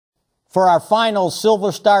For our final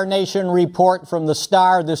Silver Star Nation report from the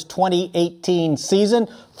Star this 2018 season,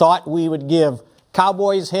 thought we would give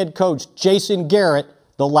Cowboys head coach Jason Garrett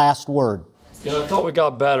the last word. You know, I thought we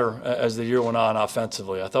got better as the year went on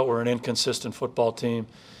offensively. I thought we were an inconsistent football team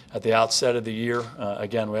at the outset of the year.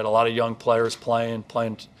 Again, we had a lot of young players playing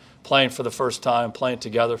for the first time, playing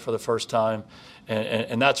together for the first time.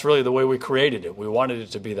 And that's really the way we created it. We wanted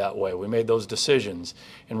it to be that way. We made those decisions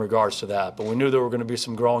in regards to that. But we knew there were going to be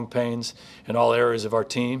some growing pains in all areas of our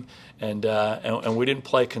team, and we didn't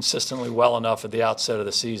play consistently well enough at the outset of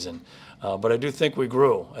the season. But I do think we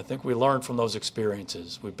grew. I think we learned from those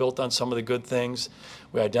experiences. We built on some of the good things.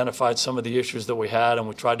 We identified some of the issues that we had, and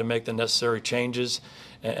we tried to make the necessary changes.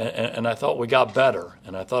 And I thought we got better,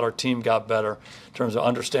 and I thought our team got better in terms of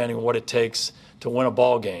understanding what it takes to win a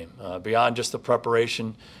ball game, beyond just the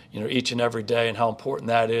preparation, each and every day and how important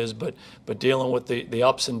that is, but dealing with the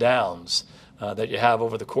ups and downs that you have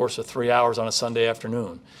over the course of 3 hours on a Sunday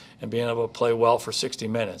afternoon and being able to play well for 60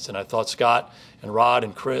 minutes. And I thought Scott and Rod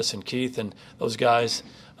and Chris and Keith and those guys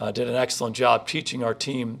did an excellent job teaching our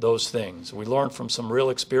team those things. We learned from some real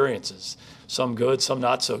experiences, some good, some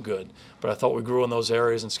not so good. But I thought we grew in those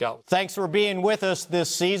areas, and Scott. Thanks for being with us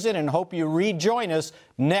this season, and hope you rejoin us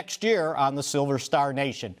next year on the Silver Star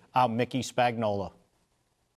Nation. I'm Mickey Spagnola.